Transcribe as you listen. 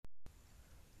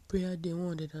Prayer Day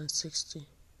 160.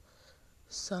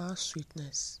 Sour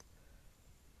sweetness.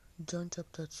 John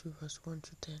chapter 2 verse 1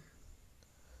 to 10.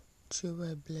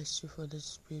 Jehovah, I bless you for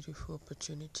this beautiful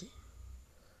opportunity.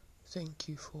 Thank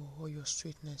you for all your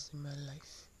sweetness in my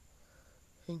life.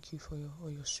 Thank you for all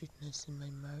your sweetness in my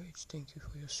marriage. Thank you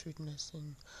for your sweetness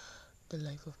in the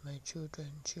life of my children.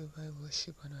 Jehovah, I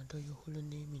worship and adore your holy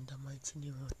name in the mighty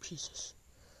name of Jesus.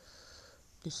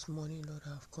 This morning, Lord, I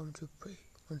have come to pray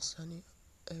concerning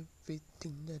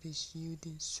everything that is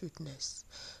yielding sweetness,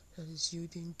 that is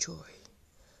yielding joy,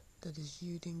 that is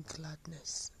yielding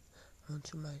gladness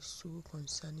unto my soul,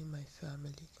 concerning my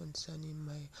family, concerning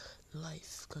my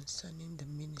life, concerning the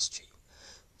ministry.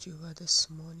 Jehovah, this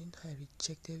morning I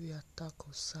reject every attack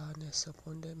of sourness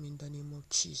upon them in the name of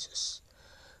Jesus.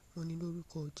 Mo ní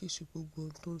lórúkọ Jésù gbogbo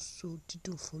ohun tó ń so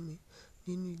dídùn fún mi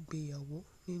nínú ìgbéyàwó,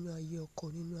 nínú ayé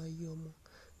ọkọ, nínú ayé ọmọ,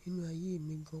 nínú ayé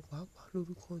mi gan pàápàá,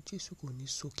 lórúkọ Jésù kò ní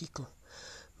so kíkan.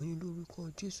 Mo ní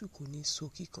lórúkọ Jésù kò ní so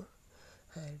kíkan.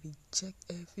 I reject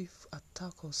every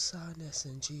attack of sourness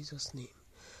in Jesus' name.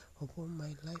 Upon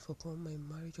my life, upon my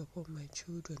marriage, upon my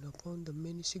children, upon the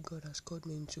ministry God has called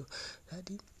me into.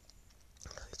 Daddy,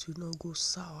 it will not go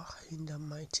sour in the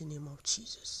mighty name of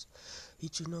Jesus.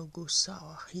 It will not go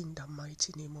sour in the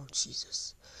mighty name of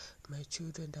Jesus. My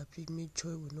children that bring me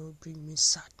joy will not bring me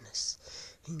sadness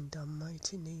in the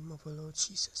mighty name of the Lord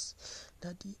Jesus.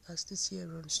 Daddy, as this year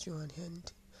runs to an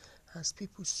end, as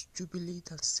people jubilate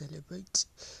and celebrate,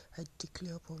 I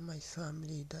declare upon my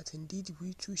family that indeed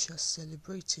we too shall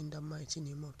celebrate in the mighty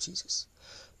name of Jesus.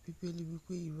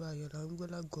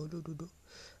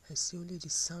 I say only the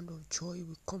sound of joy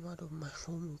will come out of my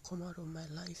home, will come out of my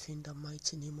life in the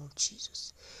mighty name of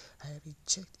Jesus. I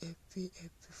reject every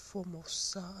form of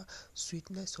sour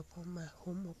sweetness upon my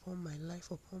home, upon my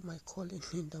life, upon my calling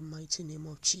in the mighty name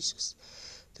of Jesus.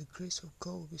 The grace of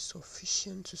God will be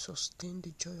sufficient to sustain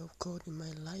the joy of God in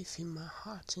my life, in my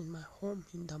heart, in my home,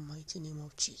 in the mighty name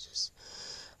of Jesus.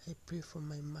 I pray for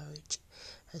my marriage.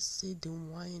 I say the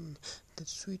wine, the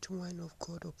sweet wine of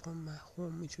God upon my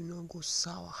home, it will not go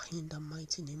sour in the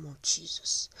mighty name of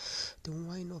Jesus. The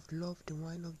wine of love, the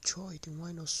wine of joy, the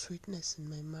wine of sweetness in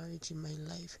my marriage, in my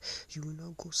life, you will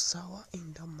not go sour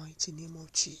in the mighty name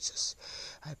of Jesus.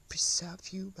 I preserve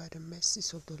you by the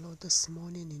mercies of the Lord this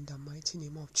morning in the mighty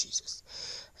name of Jesus.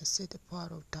 I say the power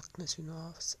of darkness will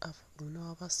not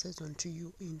have access unto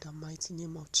you in the mighty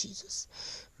name of Jesus.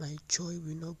 My joy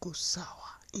will not go sour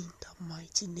in the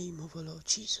mighty name of the Lord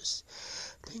Jesus.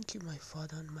 Thank you, my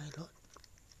Father and my Lord.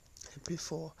 I pray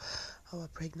for our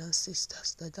pregnant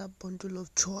sisters, that bundle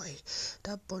of joy,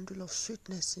 that bundle of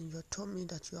sweetness in your tummy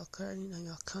that you are carrying and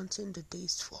you are counting the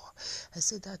days for. I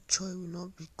say that joy will not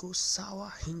go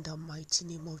sour in the mighty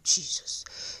name of Jesus.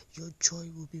 Your joy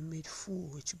will be made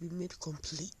full, it will be made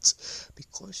complete,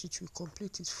 because it will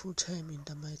complete its full time in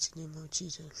the mighty name of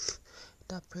Jesus.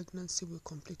 That pregnancy will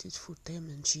complete its full term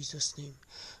in Jesus' name.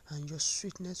 And your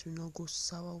sweetness will not go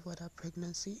sour over that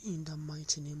pregnancy in the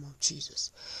mighty name of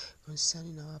Jesus.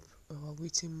 Concerning our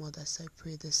waiting mothers, I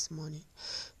pray this morning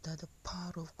that the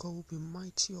power of God will be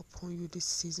mighty upon you this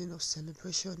season of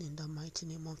celebration in the mighty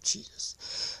name of Jesus.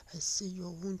 I say your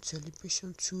own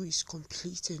celebration too is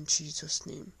complete in Jesus'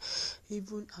 name.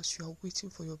 Even as you are waiting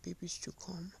for your babies to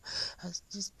come, as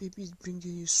this baby is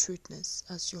bringing you sweetness,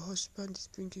 as your husband is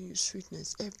bringing you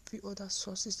sweetness, every other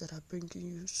sources that are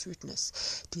bringing you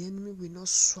sweetness, the enemy will not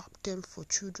swap them for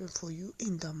children for you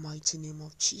in the mighty name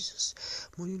of Jesus.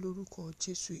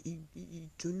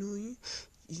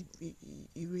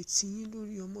 Ìrètí yín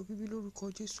lórí ọmọ bíbí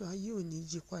lórúkọ Jésù, ayé ò ní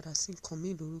yí padà sí nǹkan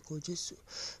mi lórúkọ Jésù.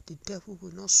 The devil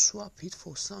will not swap it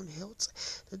for sound health.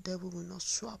 The devil will not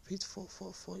swap it for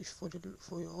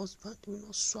your husband. He will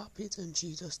not swap it in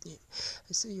Jesus' name.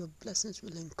 I say your blessings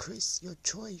will increase. Your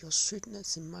joy, your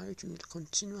sweetness in marriage will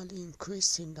continually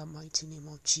increase in the mighty name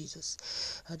of Jesus.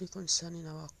 Concerning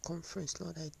our conference,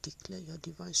 Lord, I declare your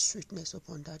divine sweetness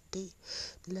upon that day.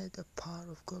 Let the power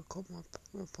of God come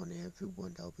upon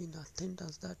everyone that will be in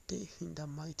attendance that day in the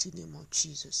mighty name of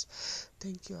Jesus.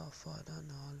 Thank you, our Father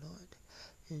and our Lord.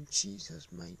 In Jesus'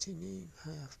 mighty name I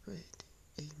have prayed.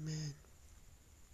 Amen.